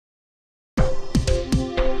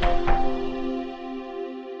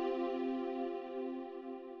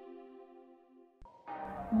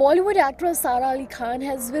Bollywood actress Sara Ali Khan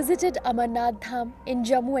has visited Amarnath Dham in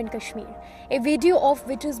Jammu and Kashmir, a video of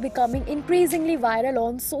which is becoming increasingly viral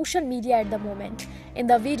on social media at the moment. In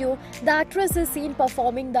the video, the actress is seen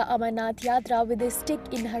performing the Amarnath yatra with a stick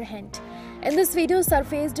in her hand. In this video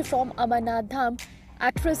surfaced from Amarnath Dham,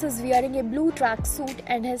 actress is wearing a blue tracksuit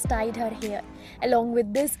and has tied her hair. Along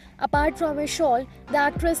with this, apart from a shawl, the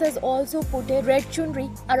actress has also put a red chunri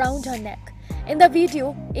around her neck. In the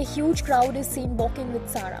video, a huge crowd is seen walking with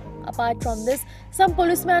Sara. Apart from this, some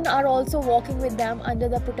policemen are also walking with them under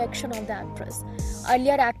the protection of the actress.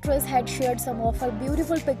 Earlier, actress had shared some of her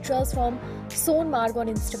beautiful pictures from Sonmarg on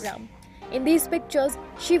Instagram. In these pictures,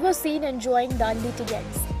 she was seen enjoying dandi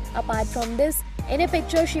tickets. Apart from this, in a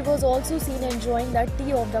picture, she was also seen enjoying the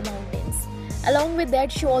tea of the mountains. Along with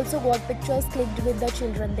that, she also got pictures clicked with the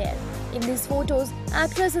children there. In these photos,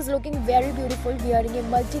 actress is looking very beautiful wearing a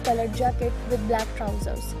multicolored jacket with black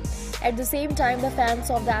trousers. At the same time, the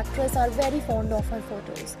fans of the actress are very fond of her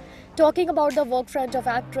photos. Talking about the work front of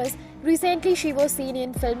actress, recently she was seen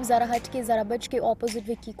in film Zara Hatke Zara Bachke opposite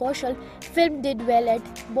Vicky Kaushal. Film did well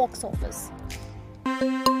at box office.